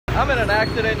I'm in an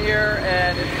accident here,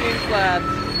 and it seems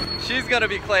that she's gonna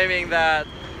be claiming that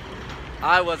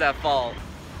I was at fault.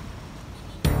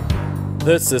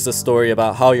 This is a story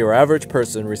about how your average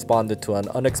person responded to an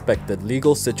unexpected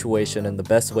legal situation in the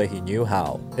best way he knew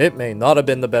how. It may not have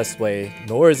been the best way,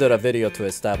 nor is it a video to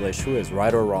establish who is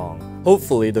right or wrong.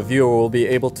 Hopefully, the viewer will be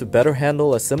able to better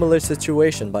handle a similar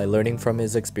situation by learning from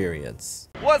his experience.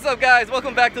 What's up guys,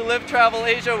 welcome back to Live Travel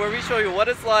Asia, where we show you what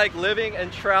it's like living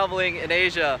and traveling in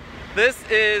Asia. This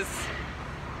is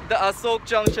the Asok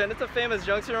Junction. It's a famous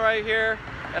junction right here,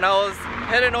 and I was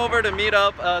heading over to meet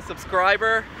up a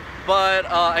subscriber, but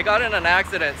I got in an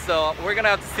accident, so we're gonna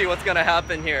have to see what's gonna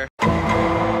happen here.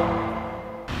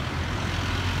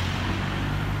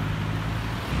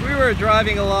 We were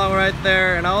driving along right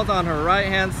there, and I was on her right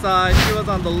hand side, she was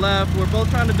on the left. We're both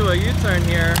trying to do a U-turn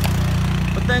here,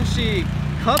 but then she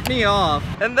cut me off,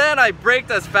 and then I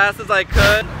braked as fast as I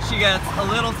could. She gets a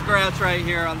little scratch right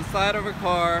here on the side of her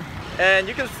car, and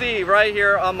you can see right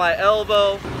here on my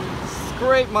elbow,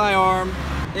 scrape my arm.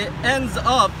 It ends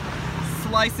up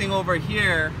slicing over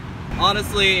here.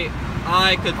 Honestly,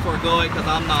 I could forego it because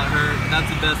I'm not hurt.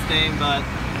 That's the best thing, but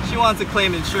she wants to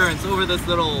claim insurance over this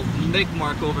little nick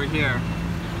mark over here.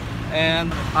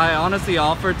 And I honestly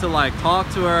offered to like talk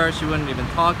to her. She wouldn't even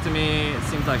talk to me. It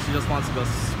seems like she just wants to go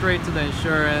straight to the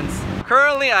insurance.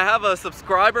 Currently, I have a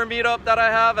subscriber meetup that I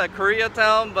have at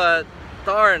Koreatown, but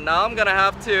darn, now I'm gonna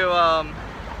have to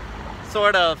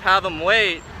sort of have him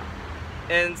wait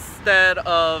instead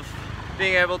of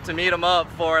being able to meet him up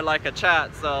for like a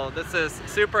chat. So this is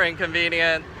super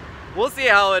inconvenient. We'll see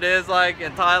how it is like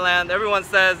in Thailand. Everyone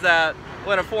says that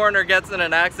when a foreigner gets in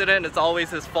an accident, it's always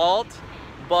his fault,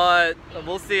 but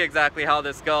we'll see exactly how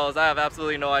this goes. I have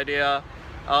absolutely no idea.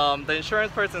 The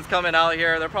insurance person's coming out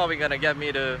here. They're probably gonna get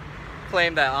me to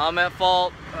claim that I'm at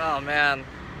fault. Oh man,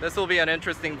 this will be an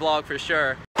interesting vlog for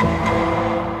sure.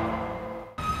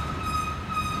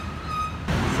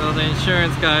 So the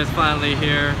insurance guy is finally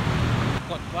here.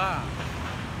 Wow.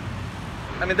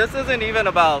 I mean, this isn't even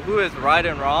about who is right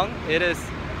and wrong. It is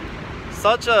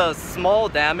such a small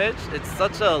damage. It's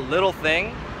such a little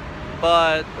thing,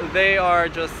 but they are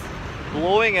just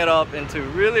blowing it up into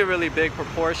really, really big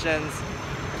proportions.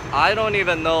 I don't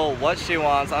even know what she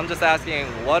wants. I'm just asking,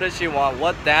 what does she want?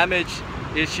 What damage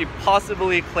is she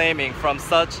possibly claiming from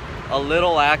such a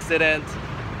little accident?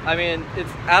 I mean,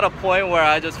 it's at a point where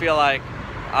I just feel like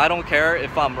I don't care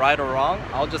if I'm right or wrong.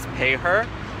 I'll just pay her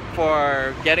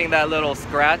for getting that little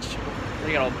scratch,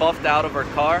 you know, buffed out of her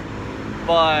car.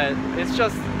 But it's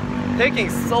just taking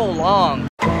so long.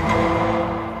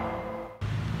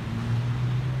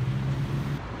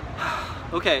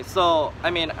 Okay, so I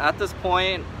mean, at this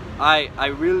point, I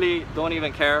really don't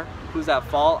even care who's at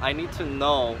fault. I need to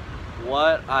know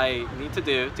what I need to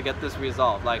do to get this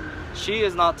resolved. Like, she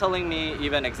is not telling me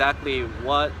even exactly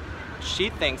what she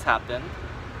thinks happened.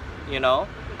 You know,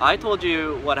 I told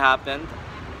you what happened.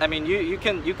 I mean, you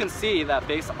can see that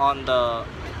based on the,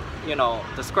 you know,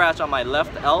 the scratch on my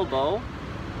left elbow,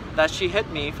 that she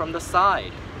hit me from the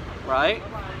side, right?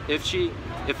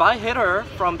 If I hit her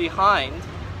from behind,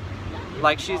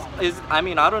 like I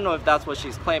mean, I don't know if that's what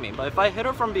she's claiming, but if I hit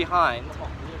her from behind,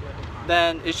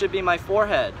 then it should be my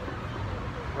forehead,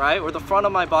 right? Or the front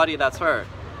of my body that's hurt.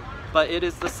 But it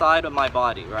is the side of my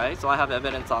body, right? So I have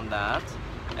evidence on that.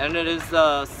 And it is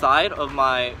the side of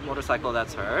my motorcycle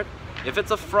that's hurt. If it's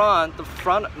the front,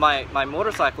 my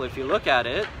motorcycle, if you look at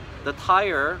it, the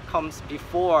tire comes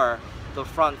before the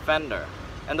front fender.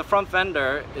 And the front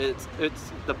fender,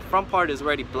 the front part is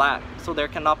already black, so there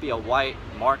cannot be a white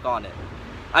mark on it.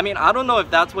 I mean, I don't know if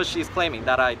that's what she's claiming,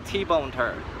 that I T-boned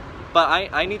her. But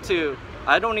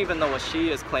I don't even know what she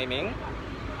is claiming.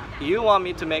 You want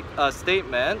me to make a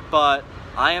statement, but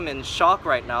I am in shock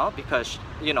right now because,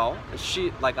 you know,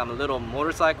 like I'm a little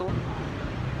motorcycle.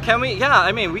 Can we, yeah,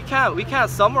 I mean, we can't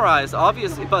summarize,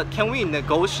 obviously, but can we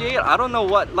negotiate? I don't know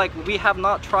what, like, we have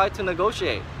not tried to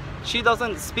negotiate. She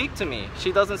doesn't speak to me.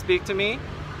 She doesn't speak to me,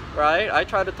 right? I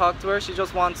try to talk to her. She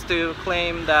just wants to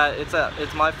claim that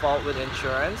it's my fault with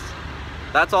insurance.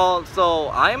 That's all.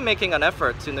 So I'm making an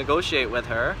effort to negotiate with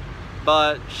her,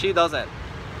 but she doesn't,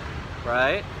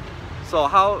 right? So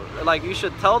how, like, you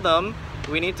should tell them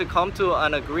we need to come to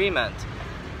an agreement.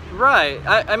 Right.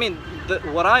 I mean,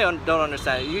 what I don't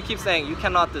understand, you keep saying you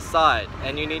cannot decide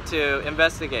and you need to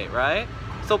investigate, right?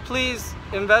 So please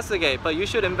investigate, but you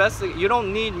should investigate. You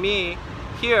don't need me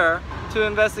here to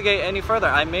investigate any further.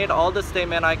 I made all the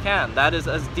statement I can. That is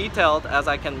as detailed as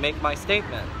I can make my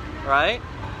statement, right?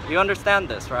 You understand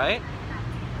this, right?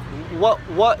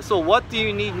 So what do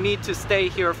you need me to stay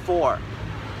here for?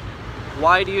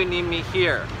 Why do you need me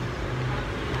here?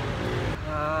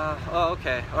 Oh,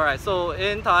 okay. All right. So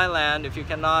in Thailand, if you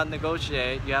cannot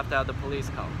negotiate, you have to have the police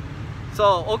come.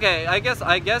 So okay, I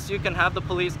guess you can have the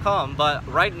police come, but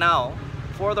right now,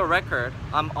 for the record,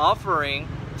 I'm offering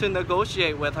to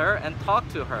negotiate with her and talk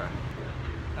to her.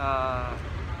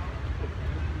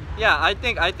 Yeah, I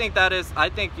think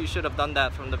you should have done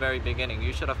that from the very beginning.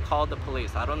 You should have called the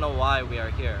police. I don't know why we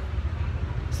are here.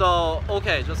 So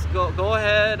okay, just go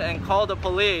ahead and call the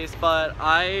police. But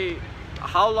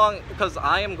how long? Because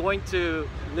I am going to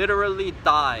literally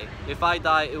die. If I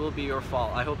die, it will be your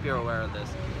fault. I hope you're aware of this.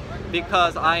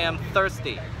 Because I am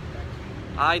thirsty.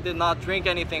 I did not drink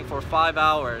anything for 5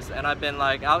 hours, and I've been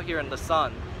like out here in the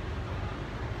sun.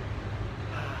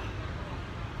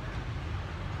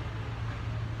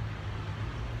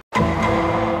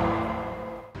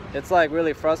 It's like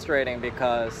really frustrating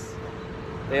because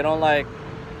they don't like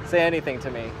say anything to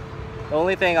me. The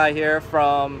only thing I hear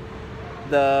from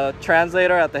the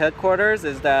translator at the headquarters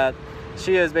is that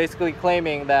she is basically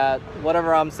claiming that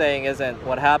whatever I'm saying isn't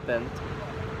what happened.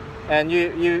 And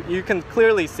you can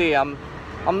clearly see I'm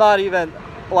not even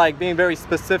like being very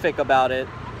specific about it.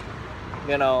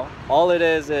 You know, all it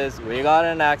is we got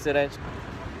in an accident.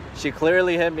 She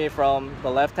clearly hit me from the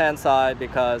left-hand side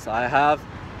because I have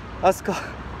a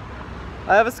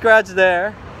scratch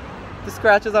there. The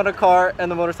scratches on the car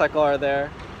and the motorcycle are there.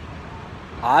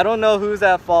 I don't know who's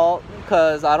at fault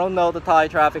because I don't know the Thai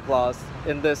traffic laws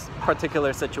in this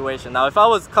particular situation. Now, if I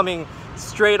was coming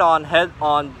straight on head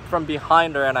on from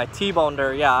behind her and I T-boned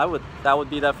her, yeah, that would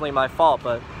be definitely my fault,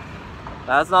 but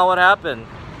that's not what happened.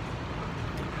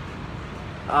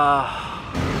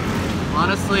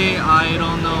 Honestly, I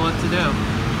don't know what to do.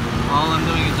 All I'm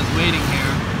doing is just waiting here.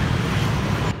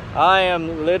 I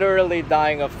am literally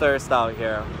dying of thirst out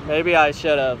here. Maybe I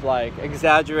should have like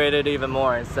exaggerated even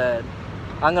more and said,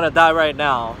 I'm gonna die right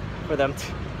now for them to...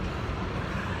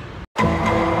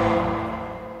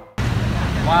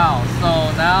 Wow,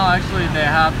 so now actually they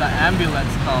have the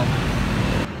ambulance come.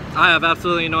 I have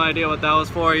absolutely no idea what that was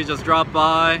for. He just dropped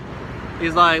by.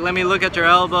 He's like, let me look at your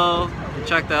elbow. He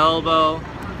checked the elbow.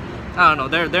 I don't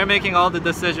know, they're making all the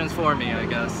decisions for me, I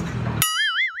guess.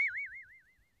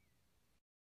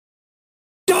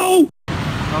 Go!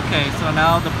 Okay, so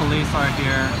now the police are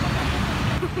here.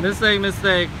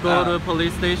 Mistake, go to the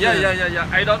police station. Yeah.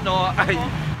 I don't know.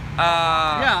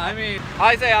 Yeah, I mean,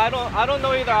 I say I don't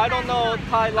know either. I don't know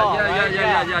Thai law.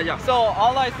 Yeah. So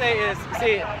all I say is,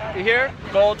 see here.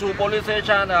 Go to police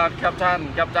station,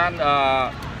 Captain.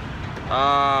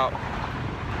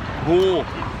 Who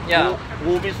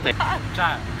mistake?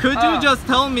 Could you just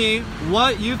tell me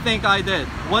what you think I did?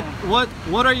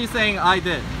 What are you saying I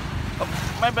did?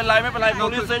 ไม่เป็นไร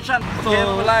police station. So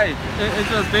it's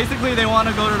just basically they want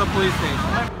to go to the police station.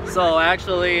 So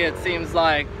actually it seems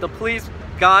like the police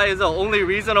guy is the only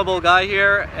reasonable guy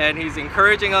here and he's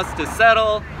encouraging us to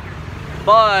settle.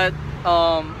 But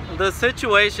the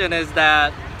situation is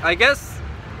that I guess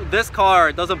this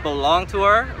car doesn't belong to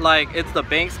her. Like it's the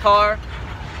bank's car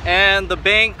and the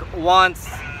bank wants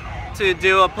to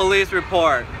do a police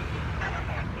report.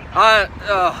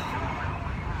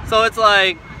 So it's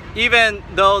like, even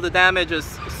though the damage is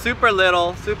super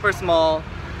little, super small,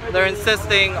 they're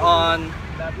insisting on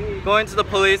going to the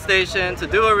police station to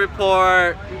do a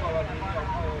report.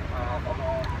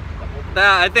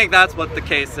 I think that's what the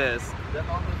case is.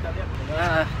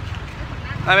 I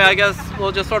mean, I guess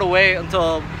we'll just sort of wait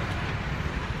until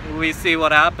we see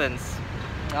what happens.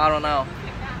 I don't know.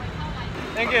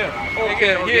 Thank you.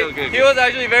 Okay. He was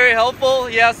actually very helpful.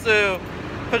 He has to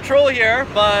patrol here,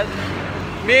 but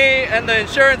me and the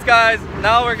insurance guys,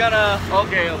 now we're gonna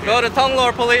go to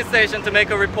Thonglor police station to make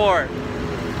a report.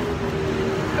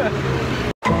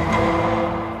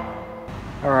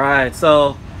 Alright,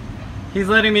 so he's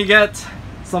letting me get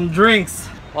some drinks.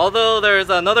 Although there's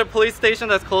another police station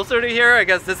that's closer to here, I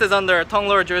guess this is under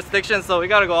Thonglor jurisdiction, so we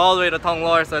gotta go all the way to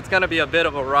Thonglor, so it's gonna be a bit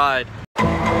of a ride.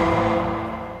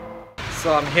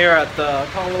 So I'm here at the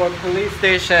Thonglor police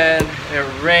station. It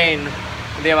rained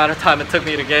the amount of time it took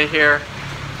me to get here.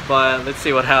 But let's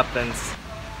see what happens.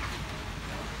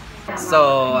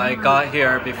 So I got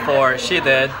here before she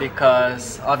did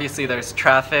because obviously there's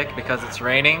traffic because it's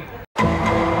raining.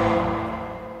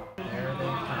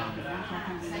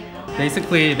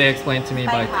 Basically they explained to me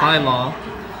by Thai law,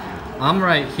 I'm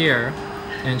right here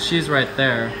and she's right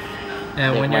there.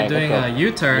 And when you're doing a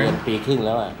U-turn,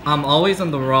 I'm always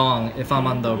on the wrong if I'm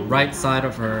on the right side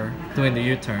of her doing the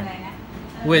U-turn.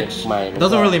 Which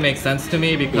doesn't really make sense to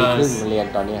me because,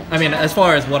 I mean, as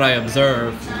far as what I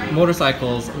observe,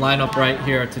 motorcycles line up right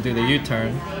here to do the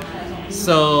U-turn.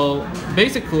 So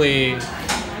basically,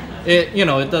 it, you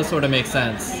know, it does sort of make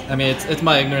sense. I mean, it's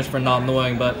my ignorance for not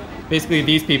knowing, but basically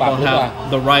these people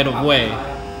have the right of way.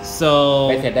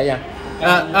 So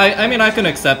I mean, I can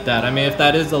accept that. I mean, if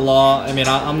that is the law, I mean,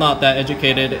 I'm not that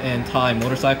educated in Thai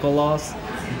motorcycle laws,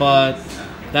 but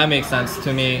that makes sense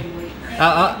to me.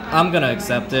 I'm gonna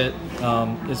accept it.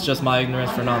 It's just my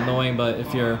ignorance for not knowing, but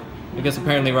if you're, I guess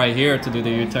apparently right here to do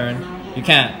the U-turn, you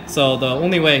can't. So the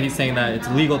only way he's saying that it's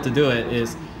legal to do it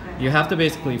is you have to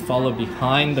basically follow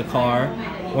behind the car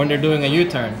when they're doing a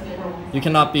U-turn. You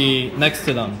cannot be next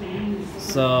to them.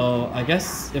 So I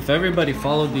guess if everybody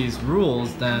followed these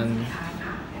rules, then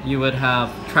you would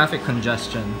have traffic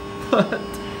congestion. But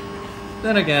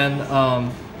then again, I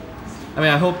mean,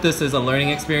 I hope this is a learning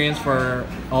experience for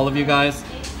all of you guys.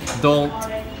 Don't,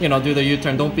 you know, do the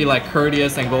U-turn. Don't be like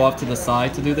courteous and go off to the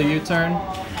side to do the U-turn.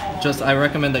 Just, I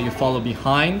recommend that you follow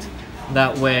behind.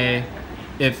 That way,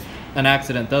 if an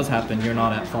accident does happen, you're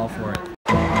not at fault for it.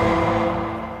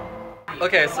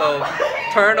 Okay, so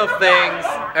turn of things,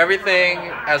 everything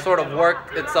has sort of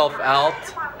worked itself out.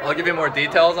 I'll give you more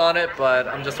details on it, but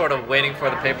I'm just sort of waiting for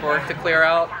the paperwork to clear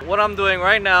out. What I'm doing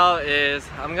right now is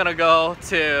I'm gonna go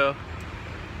to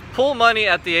pull money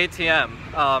at the ATM.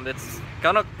 It's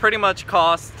gonna pretty much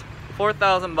cost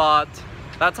 4,000 baht.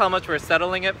 That's how much we're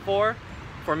settling it for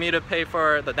me to pay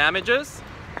for the damages.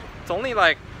 It's only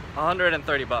like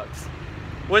 130 bucks,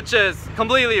 which is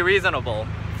completely reasonable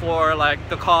for like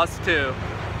the cost to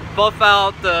buff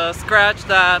out the scratch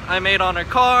that I made on her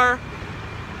car.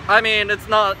 I mean, it's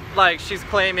not like she's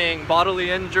claiming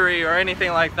bodily injury or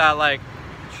anything like that. Like,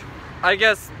 I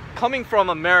guess coming from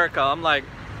America, I'm like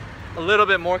a little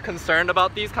bit more concerned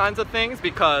about these kinds of things,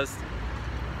 because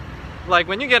like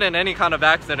when you get in any kind of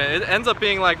accident, it ends up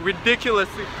being like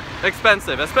ridiculously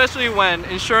expensive, especially when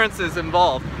insurance is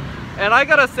involved. And I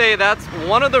gotta say, that's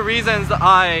one of the reasons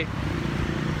I,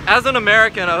 as an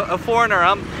American, a foreigner,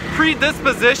 I'm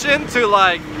predispositioned to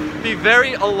like be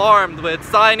very alarmed with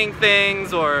signing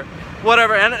things or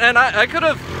whatever. And I could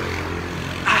have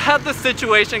had the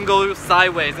situation go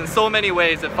sideways in so many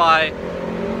ways if I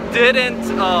didn't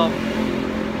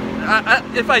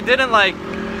if I didn't like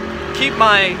keep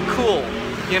my cool,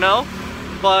 you know?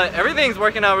 But everything's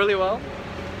working out really well.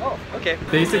 Oh, okay.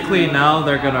 Basically now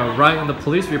they're gonna write in the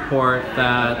police report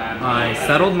that I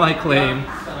settled my claim,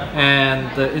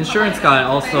 and the insurance guy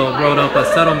also wrote up a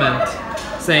settlement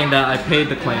saying that I paid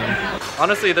the claim.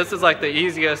 Honestly, this is like the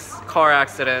easiest car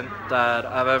accident that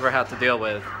I've ever had to deal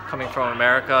with. Coming from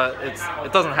America,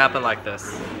 it doesn't happen like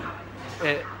this.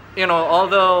 You know,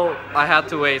 although I had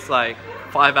to waste like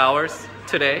 5 hours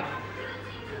today,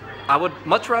 I would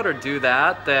much rather do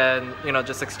that than, you know,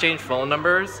 just exchange phone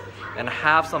numbers and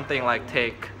have something like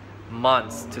take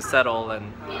months to settle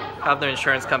and have the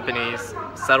insurance companies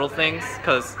settle things,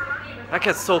 because that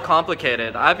gets so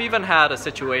complicated. I've even had a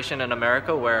situation in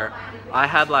America where I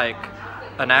had like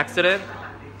an accident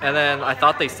and then I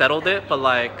thought they settled it, but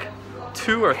like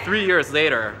 2 or 3 years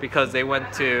later, because they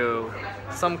went to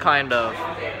some kind of,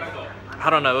 I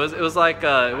don't know, it was like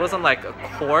it wasn't like a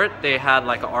court, they had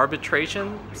like an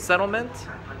arbitration settlement,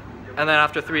 and then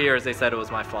after 3 years they said it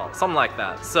was my fault, something like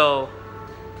that. So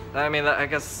I mean, I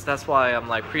guess that's why I'm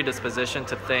like predispositioned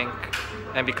to think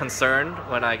and be concerned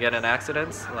when I get in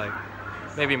accidents, like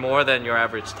maybe more than your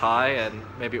average Thai, and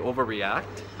maybe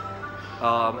overreact.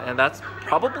 And that's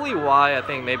probably why I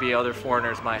think maybe other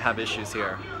foreigners might have issues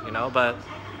here, you know? But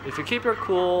if you keep your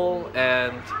cool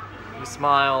and you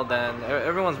smile, then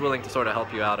everyone's willing to sort of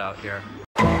help you out here.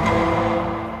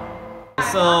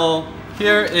 So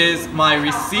here is my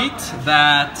receipt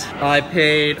that I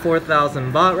paid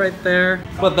 4,000 baht right there.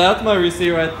 But that's my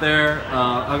receipt right there.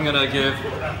 I'm gonna give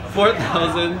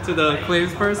 4,000 to the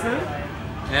claims person,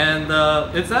 and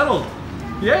it's settled.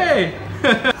 Yay!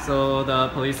 So the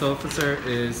police officer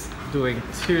is doing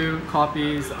 2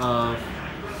 copies of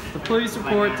the police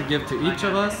report to give to each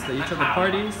of us, to each of the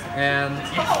parties, and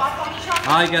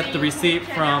I get the receipt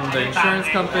from the insurance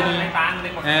company,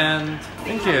 and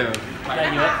thank you.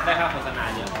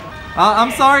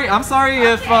 I'm sorry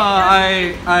if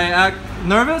I act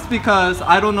nervous, because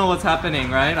I don't know what's happening,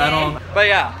 right? I don't. But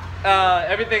yeah,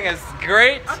 everything is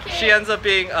great. Okay. She ends up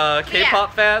being a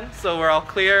K-pop fan, so we're all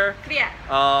clear.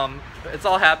 It's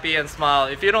all happy and smile.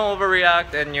 If you don't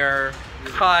overreact and you're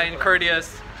kind,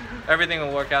 courteous, everything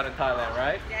will work out in Thailand,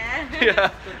 right? Yeah. Yeah.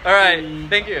 All right.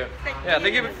 Thank you.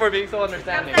 Thank you for being so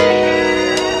understanding.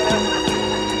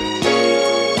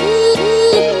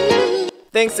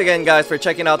 Thanks again guys for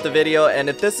checking out the video, and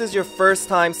if this is your first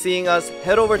time seeing us,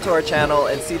 head over to our channel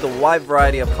and see the wide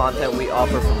variety of content we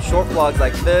offer, from short vlogs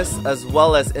like this, as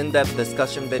well as in-depth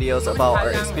discussion videos about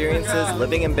our experiences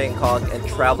living in Bangkok and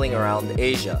traveling around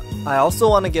Asia. I also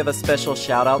want to give a special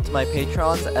shout out to my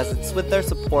patrons, as it's with their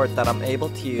support that I'm able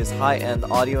to use high-end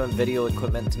audio and video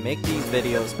equipment to make these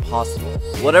videos possible.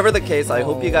 Whatever the case, I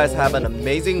hope you guys have an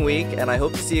amazing week, and I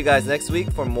hope to see you guys next week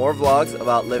for more vlogs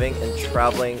about living and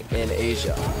traveling in Asia.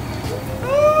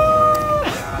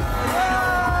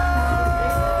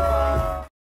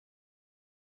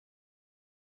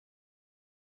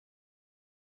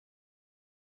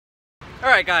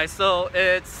 Alright guys, so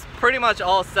it's pretty much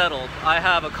all settled. I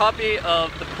have a copy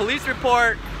of the police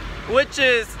report, which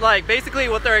is like basically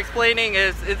what they're explaining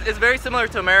is very similar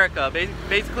to America,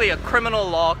 basically a criminal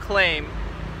law claim,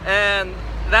 and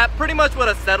that pretty much would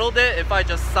have settled it if I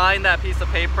just signed that piece of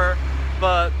paper.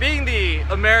 But being the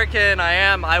American I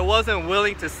am, I wasn't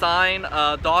willing to sign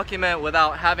a document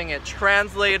without having it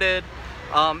translated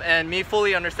and me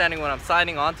fully understanding what I'm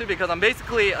signing on to, because I'm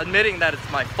basically admitting that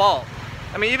it's my fault.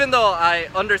 I mean, even though I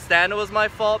understand it was my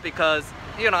fault, because,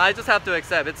 you know, I just have to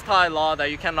accept it's Thai law that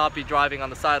you cannot be driving on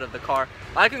the side of the car.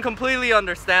 I can completely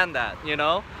understand that, you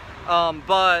know,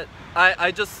 but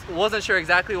I just wasn't sure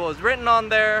exactly what was written on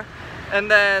there. And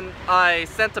then I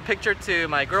sent a picture to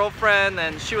my girlfriend,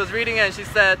 and she was reading it, and she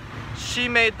said she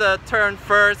made the turn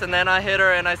first and then I hit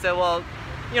her, and I said, well,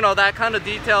 you know, that kind of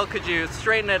detail, could you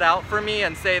straighten it out for me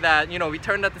and say that, you know, we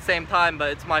turned at the same time,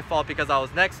 but it's my fault because I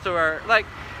was next to her, like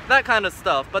that kind of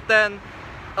stuff. But then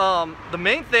the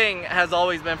main thing has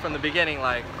always been from the beginning,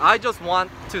 like, I just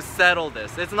want to settle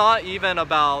this. It's not even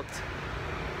about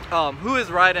who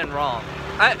is right and wrong.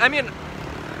 I mean,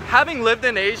 having lived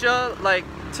in Asia, like,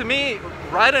 to me,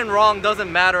 right and wrong doesn't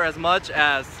matter as much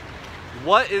as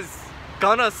what is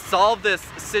gonna solve this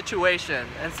situation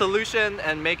and solution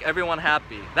and make everyone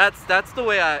happy. That's the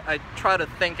way I try to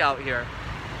think out here.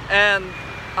 And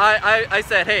I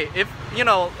said, hey, if, you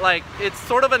know, like, it's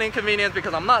sort of an inconvenience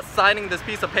because I'm not signing this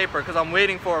piece of paper because I'm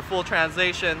waiting for a full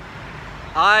translation.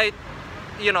 I,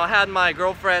 you know, had my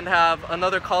girlfriend have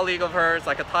another colleague of hers,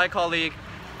 like a Thai colleague,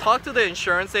 talk to the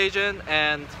insurance agent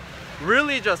and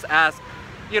really just ask,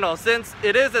 you know, since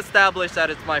it is established that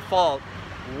it's my fault,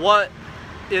 what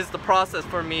is the process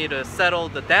for me to settle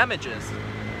the damages?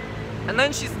 And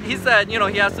then he said, you know,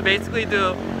 he has to basically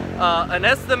do an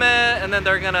estimate, and then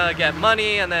they're gonna get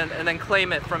money and then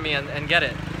claim it from me and get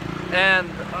it. And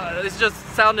it just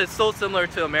sounded so similar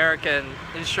to American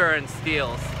insurance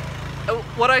deals.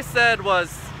 What I said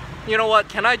was, you know what,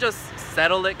 can I just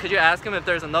settle it? Could you ask him if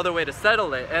there's another way to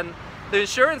settle it? And the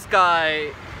insurance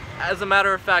guy, as a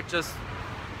matter of fact, just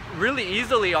really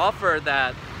easily offered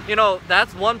that, you know,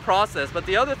 that's one process, but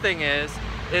the other thing is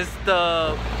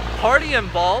the party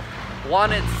involved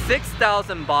wanted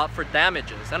 6,000 baht for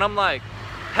damages. And I'm like,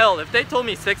 hell, if they told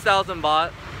me 6,000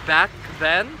 baht back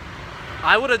then,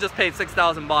 I would have just paid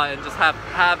 6,000 baht and just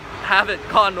have it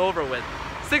gone over with.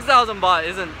 6,000 baht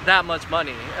isn't that much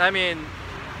money. I mean,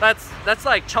 that's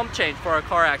like chump change for a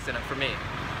car accident for me.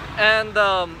 And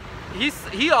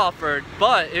he offered,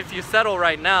 but if you settle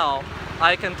right now,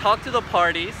 I can talk to the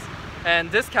parties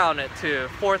and discount it to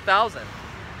 4,000.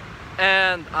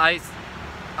 And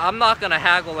I'm not gonna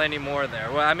haggle anymore there.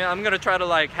 Well, I mean, I'm gonna try to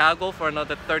like haggle for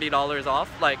another $30 off.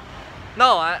 Like,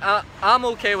 no, I'm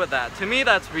okay with that. To me,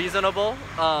 that's reasonable.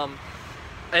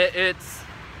 It's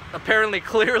apparently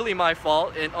clearly my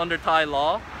fault under Thai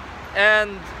law.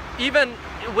 And even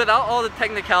without all the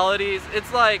technicalities,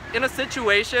 it's like in a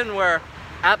situation where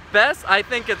at best I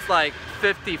think it's like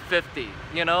 50-50,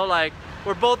 you know, like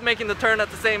we're both making the turn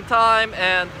at the same time,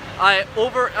 and I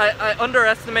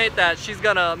underestimate that she's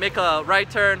gonna make a right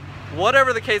turn.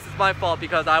 Whatever the case, it's my fault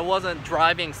because I wasn't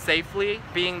driving safely,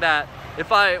 being that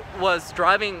if I was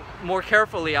driving more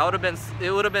carefully,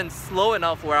 it would have been slow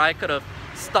enough where I could have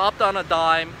stopped on a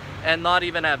dime and not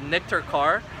even have nicked her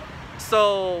car.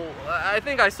 So I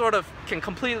think I sort of can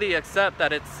completely accept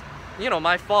that it's, you know,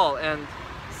 my fault, and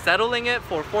settling it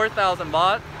for 4,000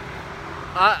 baht,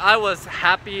 I was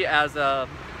happy as a,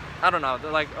 I don't know,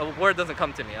 like a word doesn't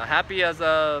come to me. Happy as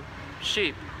a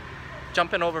sheep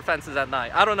jumping over fences at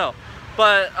night. I don't know.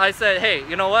 But I said, hey,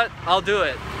 you know what? I'll do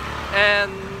it.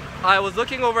 And I was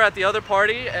looking over at the other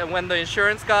party, and when the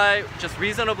insurance guy just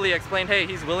reasonably explained, hey,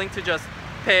 he's willing to just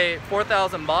pay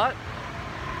 4,000 baht,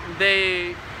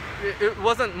 it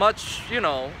wasn't much, you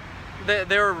know,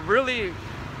 they were really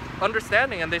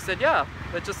understanding, and they said, yeah,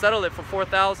 let's just settle it for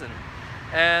 4,000.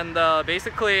 And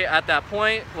basically at that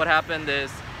point, what happened is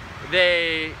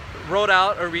they wrote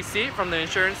out a receipt from the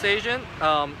insurance agent.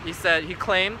 He said he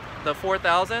claimed the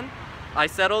 4,000, I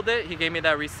settled it. He gave me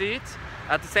that receipt.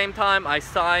 At the same time, I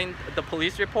signed the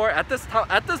police report. At this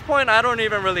point, I don't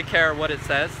even really care what it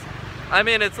says. I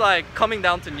mean, it's like coming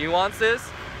down to nuances.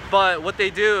 But what they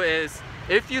do is,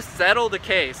 if you settle the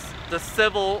case, the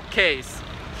civil case,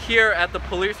 here at the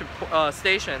police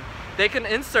station, they can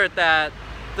insert that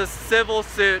the civil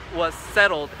suit was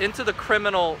settled into the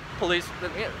criminal police.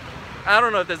 I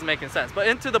don't know if this is making sense, but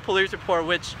into the police report,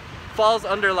 which falls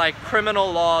under like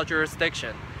criminal law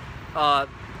jurisdiction.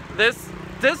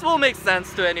 This will make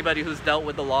sense to anybody who's dealt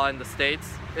with the law in the States.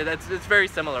 It's very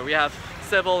similar. We have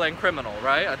civil and criminal,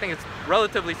 right? I think it's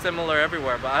relatively similar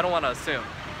everywhere, but I don't want to assume.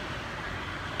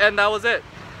 And that was it.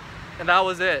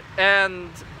 And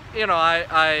you know,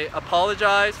 I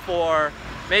apologize for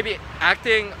maybe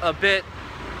acting a bit.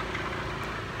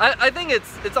 I think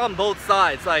it's on both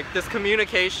sides, like this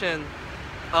communication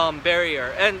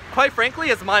barrier. And quite frankly,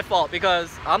 it's my fault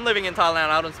because I'm living in Thailand.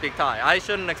 I don't speak Thai. I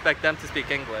shouldn't expect them to speak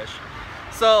English.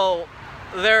 So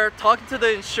they're talking to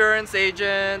the insurance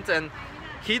agent and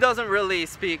he doesn't really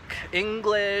speak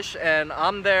English, and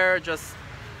I'm there just,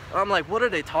 I'm like, what are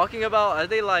they talking about? Are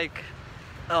they like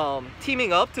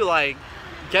teaming up to like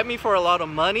get me for a lot of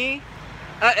money?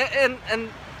 And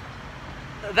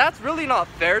that's really not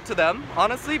fair to them,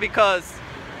 honestly, because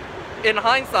in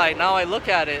hindsight, now I look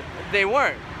at it, they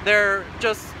weren't. They're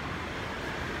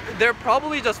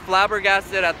probably just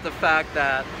flabbergasted at the fact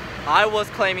that I was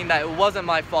claiming that it wasn't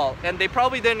my fault, and they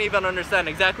probably didn't even understand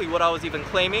exactly what I was even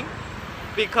claiming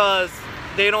because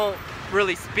they don't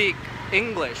really speak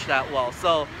English that well.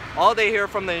 So all they hear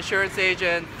from the insurance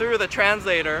agent through the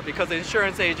translator, because the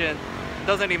insurance agent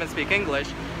doesn't even speak English,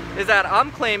 is that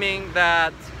I'm claiming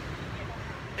that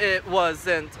it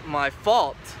wasn't my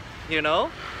fault, you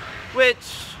know,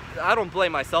 which I don't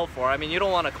blame myself for. I mean, you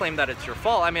don't want to claim that it's your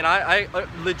fault. I mean, I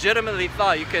legitimately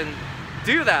thought you can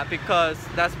do that because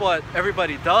that's what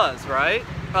everybody does, right?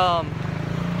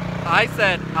 I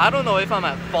said, I don't know if I'm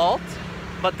at fault,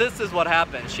 but this is what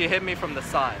happened. She hit me from the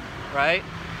side, right?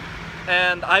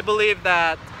 And I believe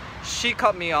that she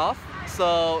cut me off,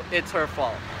 so it's her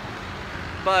fault.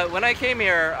 But when I came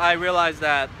here, I realized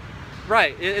that,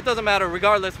 right, it doesn't matter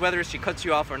regardless whether she cuts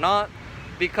you off or not,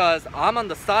 because I'm on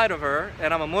the side of her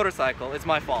and I'm a motorcycle, it's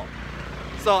my fault.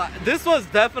 So this was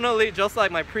definitely, just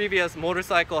like my previous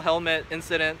motorcycle helmet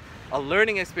incident, a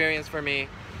learning experience for me.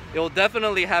 It will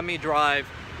definitely have me drive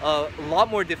a lot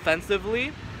more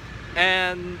defensively.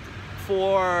 And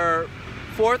for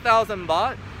 4,000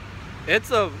 baht,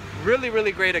 it's a really,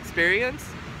 really great experience.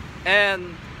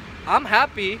 And I'm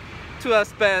happy to have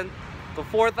spent the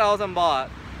 4,000 baht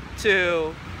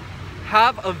to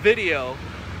have a video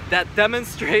that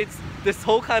demonstrates this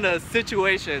whole kind of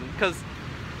situation, because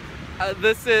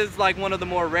this is like one of the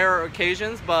more rare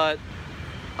occasions, but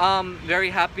I'm very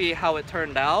happy how it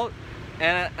turned out.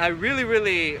 And I really,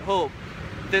 really hope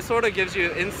this sort of gives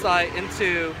you insight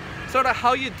into sort of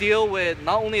how you deal with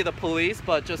not only the police,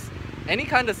 but just any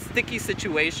kind of sticky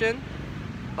situation.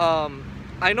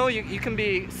 I know you can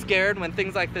be scared when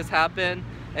things like this happen,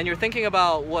 and you're thinking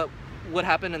about what would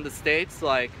happen in the States,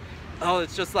 like, oh,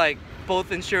 it's just like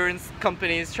both insurance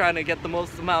companies trying to get the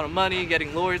most amount of money,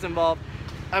 getting lawyers involved.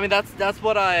 I mean, that's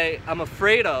what I'm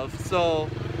afraid of. So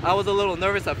I was a little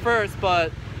nervous at first,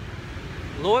 but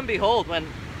lo and behold, when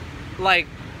like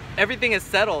everything is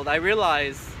settled, I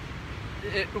realized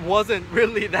it wasn't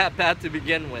really that bad to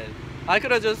begin with. I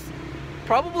could have just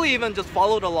probably even just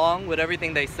followed along with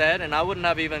everything they said, and I wouldn't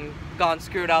have even gone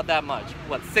screwed out that much.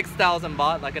 What, 6,000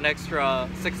 baht, like an extra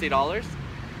 $60?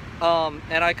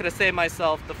 And I could have saved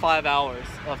myself the 5 hours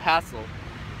of hassle.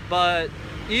 But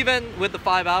even with the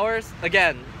 5 hours,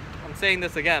 again, I'm saying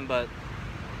this again, but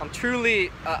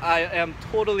I am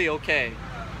totally okay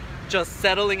just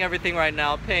settling everything right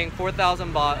now, paying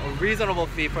 4,000 baht, a reasonable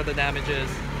fee for the damages,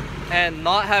 and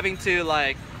not having to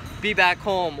like be back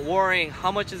home worrying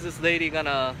how much is this lady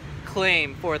gonna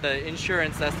claim for the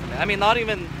insurance estimate. I mean, not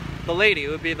even the lady, it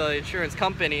would be the insurance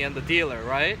company and the dealer,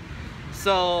 right?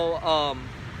 So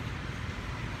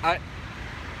I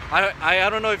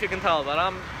don't know if you can tell, but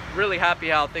I'm really happy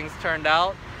how things turned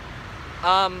out.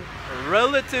 I'm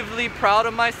relatively proud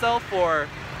of myself for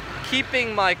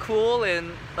keeping my cool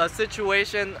in a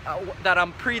situation that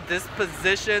I'm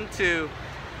predispositioned to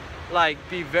like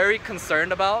be very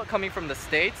concerned about, coming from the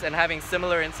States and having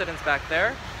similar incidents back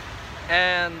there.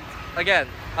 And again,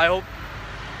 I hope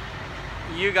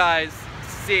you guys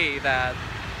see that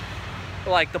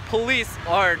like the police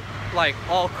aren't like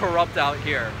all corrupt out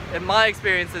here. In my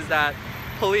experience is that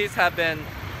police have been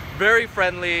very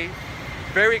friendly,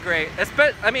 very great.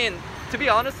 I mean, to be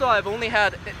honest though, I've only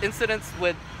had incidents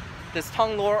with this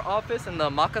Tonglor office and the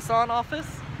Makasan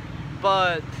office.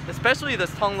 but especially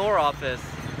this Tonglor office,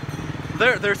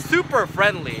 they're super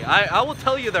friendly. I will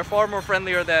tell you, they're far more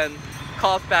friendlier than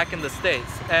cops back in the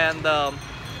States, and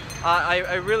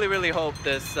I really hope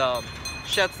this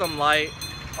sheds some light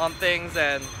on things,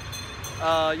 and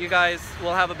you guys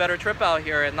will have a better trip out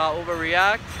here and not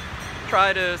overreact.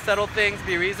 Try to settle things,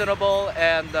 be reasonable,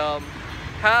 and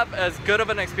have as good of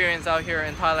an experience out here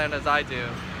in Thailand as I do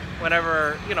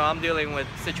whenever, you know, I'm dealing with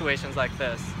situations like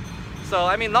this. So,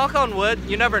 I mean, knock on wood,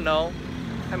 you never know.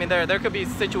 I mean, there could be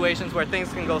situations where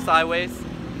things can go sideways,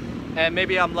 and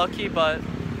maybe I'm lucky, but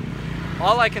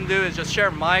all I can do is just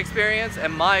share my experience,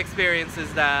 and my experience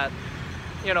is that,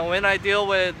 you know, when I deal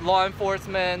with law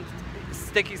enforcement,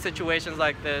 sticky situations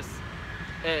like this,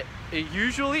 it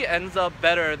usually ends up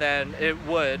better than it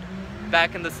would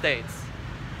back in the States.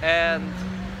 And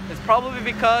it's probably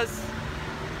because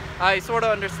I sort of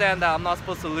understand that I'm not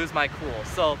supposed to lose my cool.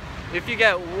 So if you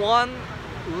get one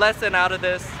lesson out of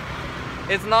this,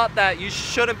 it's not that you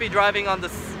shouldn't be driving on the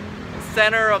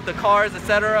center of the cars,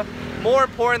 etc. More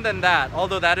important than that,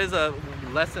 although that is a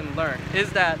lesson learned, is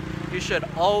that you should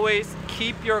always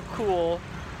keep your cool,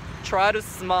 try to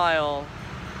smile,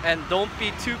 and don't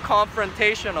be too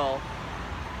confrontational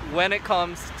when it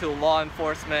comes to law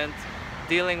enforcement,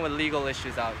 dealing with legal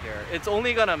issues out here. It's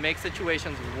only gonna make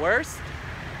situations worse,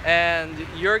 and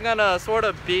you're gonna sort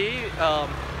of be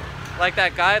like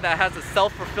that guy that has a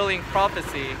self-fulfilling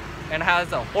prophecy and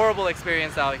has a horrible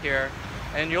experience out here,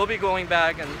 and you'll be going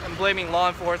back and blaming law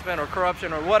enforcement or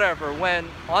corruption or whatever, when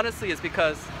honestly it's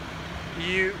because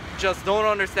you just don't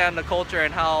understand the culture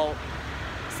and how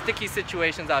sticky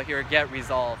situations out here get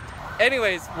resolved.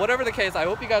 Anyways, whatever the case, I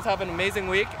hope you guys have an amazing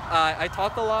week. I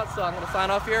talked a lot, so I'm gonna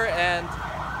sign off here, and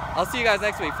I'll see you guys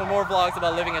next week for more vlogs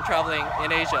about living and traveling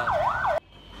in Asia.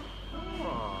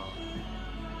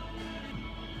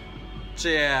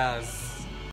 Cheers.